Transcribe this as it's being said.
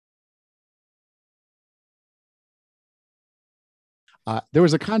There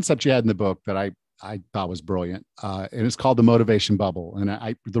was a concept you had in the book that I thought was brilliant, and it's called the motivation bubble.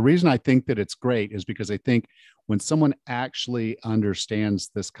 And the reason I think that it's great is because I think when someone actually understands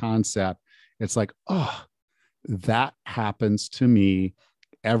this concept, it's like, oh, that happens to me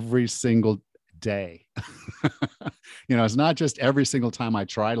every single day. It's not just every single time I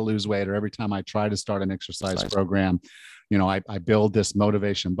try to lose weight or every time I try to start an exercise program. I build this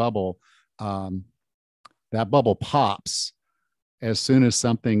motivation bubble. That bubble pops as soon as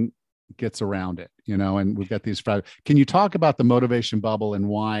something gets around it, and we've got these. Can you talk about the motivation bubble and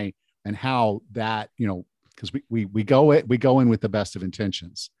why and how that, because we go in with the best of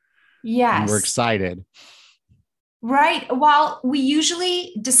intentions and we're Yes. excited. Right. Well, we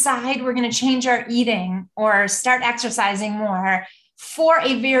usually decide we're going to change our eating or start exercising more for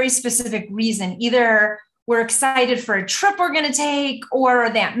a very specific reason. Either we're excited for a trip we're going to take,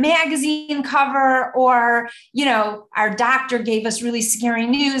 or that magazine cover, or, our doctor gave us really scary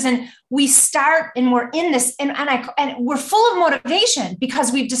news. And we start and we're in this and we're full of motivation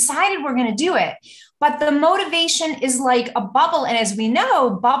because we've decided we're going to do it. But the motivation is like a bubble. And as we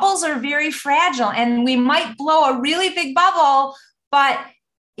know, bubbles are very fragile and we might blow a really big bubble, but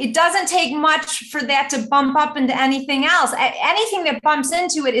it doesn't take much for that to bump up into anything else. Anything that bumps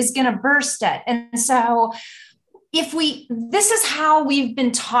into it is going to burst it. And so this is how we've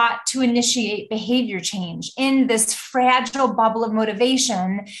been taught to initiate behavior change in this fragile bubble of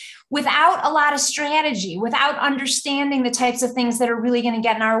motivation without a lot of strategy, without understanding the types of things that are really going to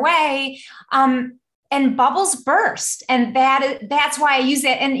get in our way. And bubbles burst. And that's why I use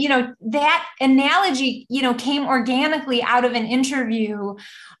that. And, that analogy, came organically out of an interview.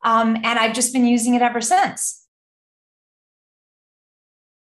 And I've just been using it ever since.